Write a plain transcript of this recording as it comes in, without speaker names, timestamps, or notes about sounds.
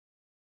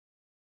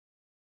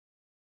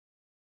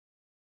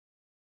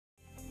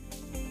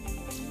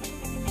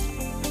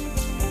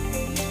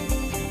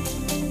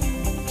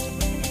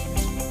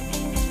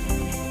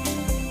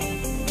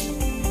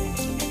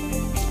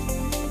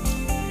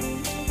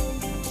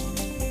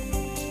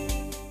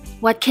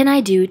What can I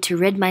do to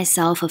rid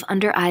myself of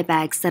under eye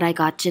bags that I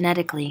got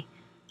genetically?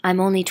 I'm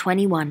only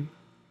 21.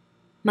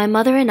 My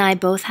mother and I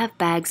both have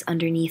bags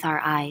underneath our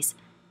eyes.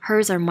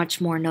 Hers are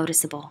much more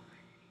noticeable.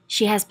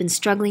 She has been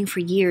struggling for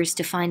years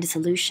to find a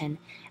solution,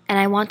 and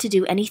I want to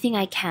do anything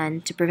I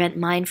can to prevent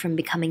mine from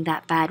becoming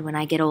that bad when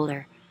I get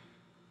older.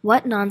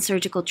 What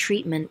non-surgical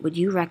treatment would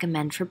you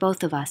recommend for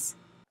both of us?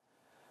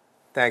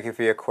 Thank you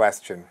for your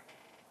question.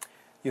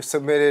 You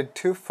submitted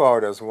two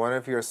photos, one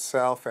of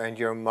yourself and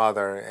your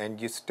mother, and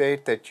you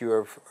state that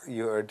you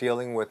are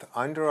dealing with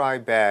under-eye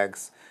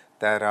bags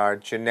that are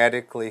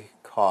genetically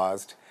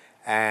caused,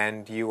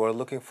 and you are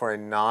looking for a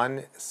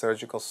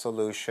non-surgical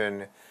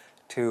solution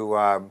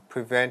to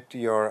prevent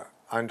your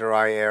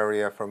under-eye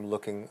area from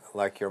looking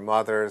like your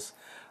mother's.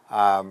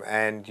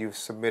 And you've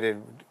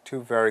submitted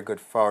two very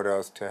good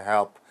photos to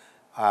help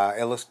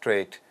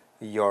illustrate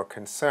your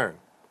concern.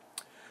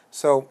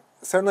 So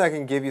certainly I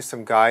can give you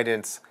some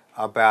guidance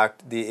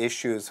about the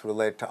issues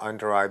related to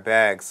under-eye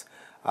bags.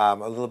 A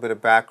little bit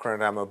of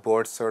background: I'm a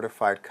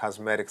board-certified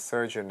cosmetic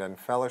surgeon and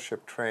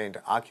fellowship-trained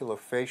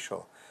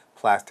oculofacial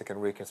plastic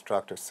and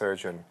reconstructive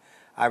surgeon.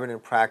 I've been in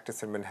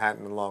practice in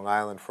Manhattan and Long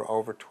Island for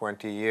over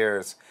 20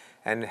 years,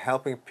 and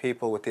helping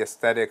people with the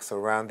aesthetics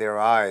around their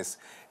eyes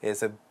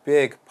is a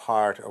big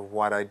part of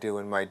what I do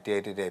in my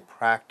day-to-day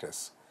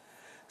practice.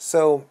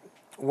 So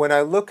when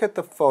I look at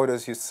the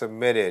photos you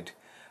submitted,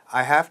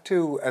 I have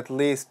to at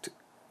least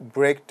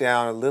break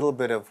down a little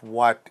bit of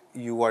what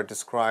you are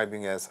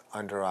describing as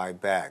under-eye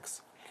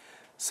bags.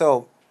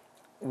 So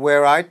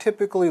where I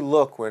typically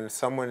look when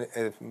someone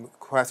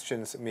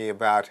questions me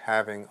about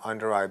having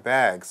under-eye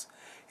bags,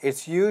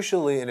 it's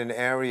usually in an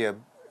area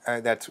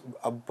that's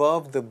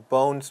above the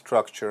bone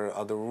structure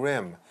of the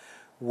rim,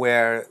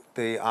 where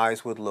the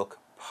eyes would look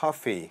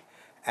puffy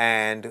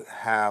and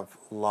have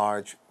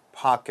large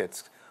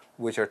pockets,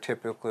 which are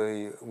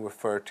typically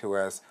referred to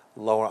as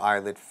lower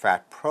eyelid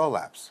fat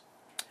prolapse.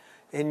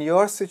 In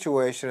your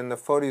situation, in the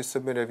photo you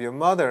submitted of your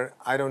mother,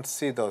 I don't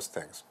see those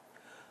things.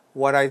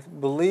 What I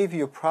believe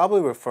you're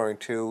probably referring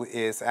to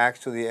is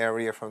actually the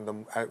area from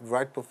the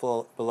right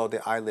below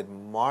the eyelid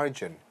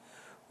margin,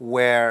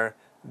 where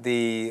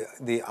the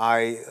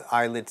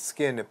eyelid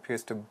skin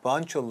appears to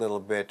bunch a little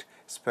bit,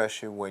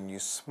 especially when you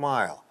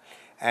smile.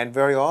 And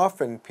very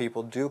often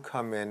people do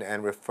come in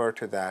and refer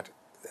to that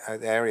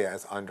area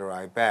as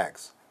under-eye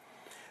bags.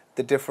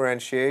 The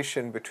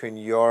differentiation between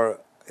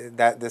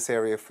this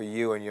area for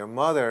you and your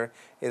mother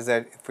is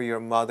that for your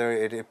mother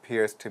it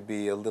appears to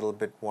be a little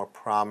bit more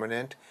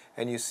prominent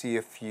and you see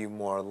a few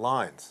more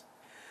lines.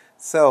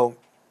 So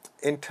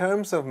in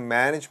terms of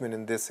management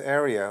in this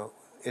area,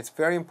 it's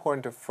very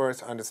important to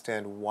first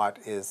understand what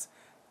is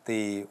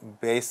the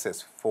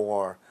basis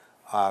for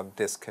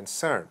this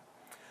concern.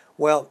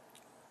 Well,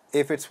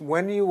 if it's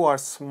when you are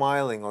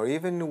smiling, or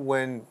even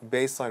when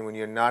baseline when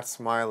you're not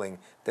smiling,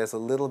 there's a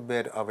little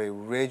bit of a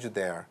ridge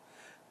there.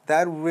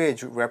 That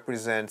ridge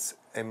represents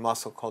a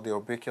muscle called the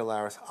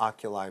orbicularis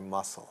oculi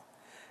muscle.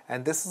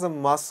 And this is a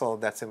muscle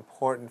that's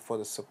important for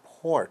the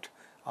support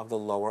of the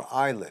lower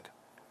eyelid.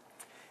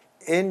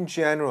 In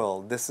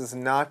general, this is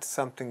not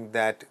something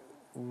that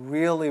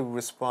really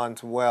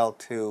responds well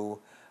to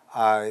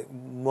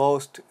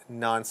most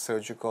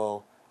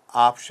non-surgical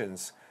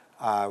options.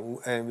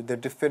 And the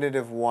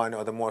definitive one,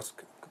 or the most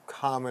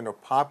common or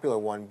popular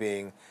one,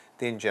 being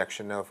the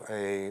injection of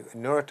a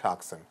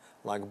neurotoxin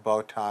like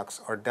Botox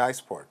or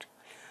Dysport.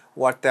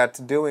 What that's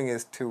doing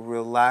is to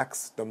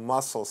relax the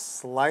muscle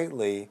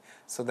slightly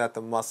so that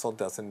the muscle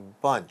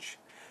doesn't bunch.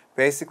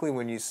 Basically,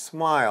 when you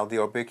smile, the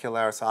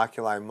orbicularis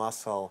oculi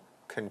muscle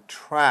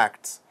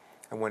contracts,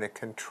 and when it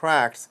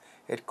contracts,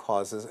 it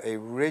causes a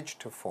ridge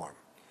to form.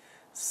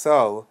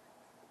 So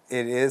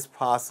it is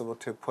possible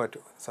to put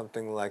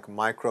something like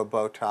micro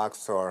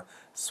Botox or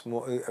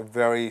a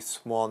very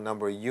small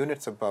number of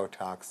units of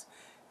Botox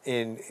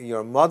in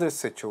your mother's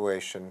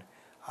situation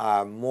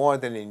more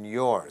than in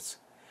yours.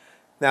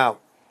 Now,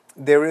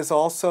 there is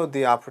also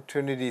the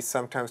opportunity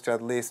sometimes to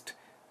at least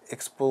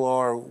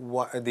explore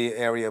the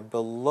area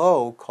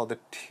below called the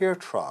tear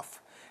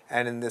trough.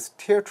 And in this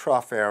tear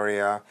trough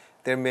area,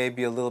 there may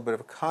be a little bit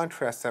of a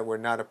contrast that we're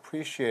not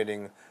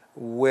appreciating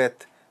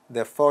with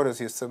the photos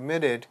you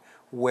submitted,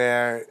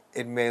 where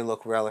it may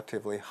look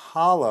relatively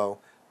hollow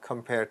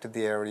compared to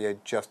the area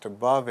just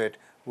above it,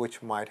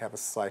 which might have a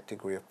slight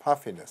degree of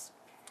puffiness.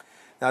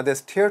 Now,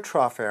 this tear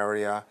trough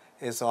area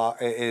is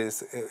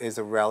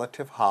a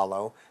relative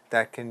hollow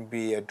that can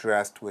be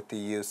addressed with the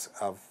use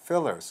of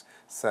fillers,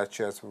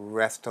 such as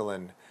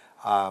Restylane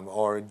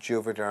or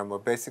Juvederm, or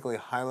basically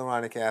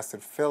hyaluronic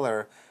acid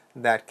filler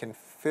that can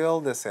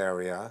fill this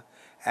area,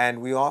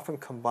 and we often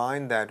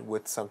combine that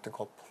with something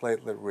called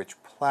platelet-rich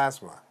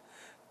plasma.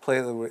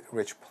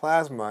 Platelet-rich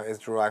plasma is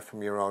derived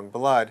from your own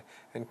blood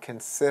and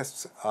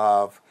consists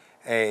of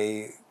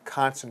a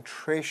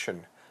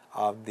concentration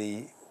of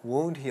the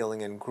wound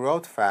healing and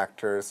growth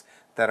factors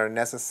that are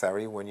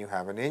necessary when you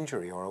have an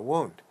injury or a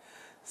wound.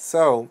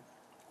 So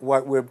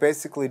what we're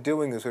basically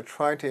doing is we're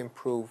trying to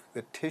improve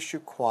the tissue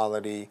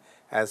quality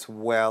as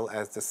well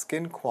as the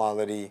skin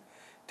quality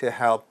to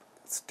help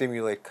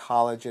stimulate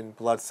collagen,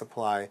 blood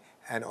supply,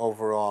 and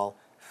overall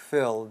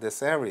fill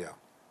this area.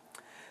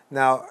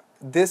 Now,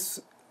 the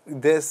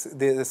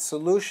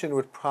solution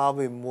would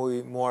probably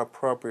be more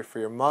appropriate for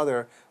your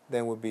mother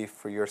than would be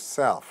for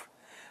yourself.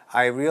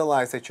 I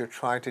realize that you're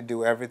trying to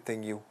do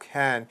everything you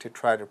can to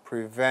try to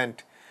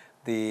prevent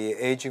the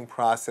aging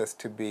process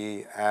to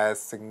be as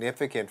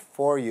significant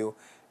for you,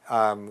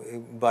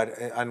 but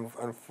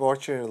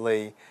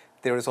unfortunately,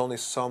 there is only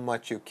so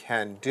much you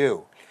can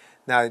do.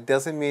 Now, it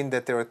doesn't mean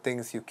that there are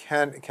things you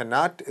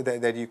cannot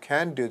that you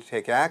can do to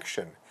take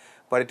action,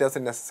 but it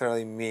doesn't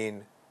necessarily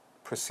mean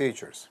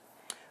procedures.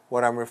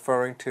 What I'm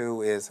referring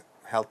to is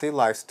healthy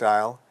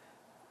lifestyle,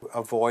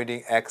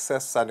 avoiding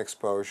excess sun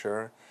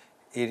exposure,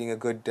 eating a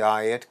good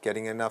diet,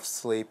 getting enough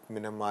sleep,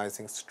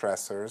 minimizing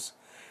stressors.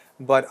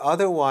 But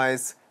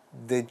otherwise,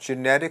 the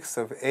genetics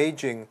of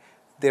aging,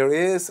 there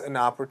is an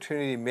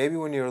opportunity, maybe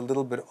when you're a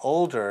little bit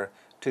older,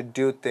 to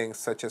do things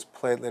such as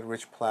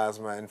platelet-rich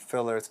plasma and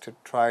fillers to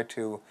try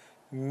to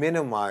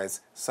minimize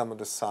some of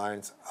the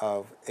signs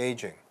of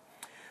aging.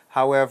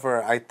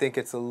 However, I think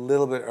it's a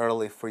little bit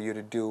early for you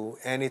to do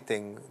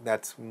anything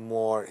that's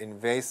more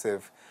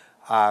invasive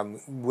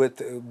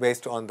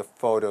based on the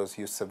photos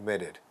you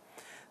submitted.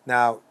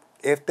 Now,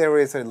 if there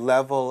is a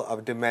level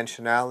of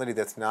dimensionality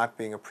that's not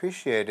being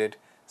appreciated,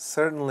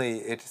 certainly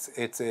it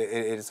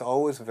is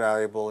always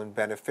valuable and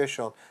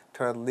beneficial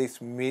to at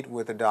least meet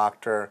with a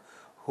doctor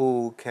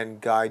who can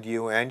guide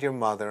you and your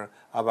mother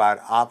about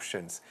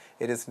options.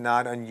 It is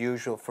not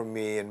unusual for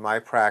me in my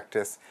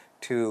practice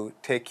to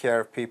take care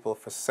of people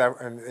for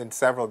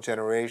several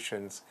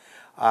generations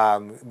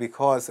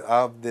because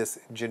of this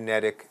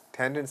genetic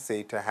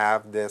tendency to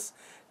have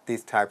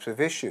these types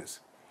of issues.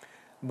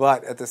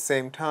 But at the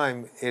same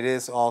time, it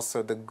is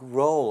also the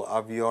role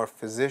of your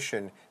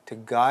physician to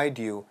guide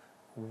you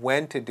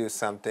when to do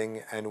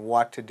something and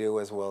what to do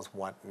as well as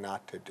what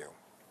not to do.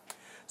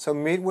 So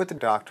meet with the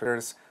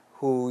doctors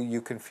who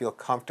you can feel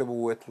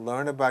comfortable with,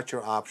 learn about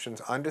your options,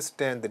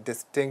 understand the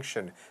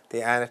distinction,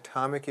 the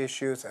anatomic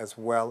issues as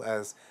well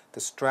as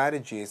the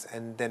strategies,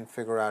 and then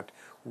figure out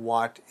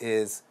what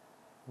is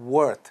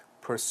worth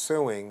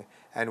pursuing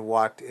and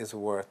what is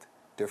worth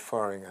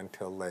deferring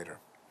until later.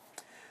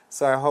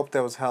 So I hope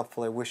that was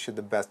helpful. I wish you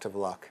the best of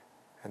luck,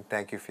 and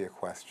thank you for your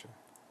question.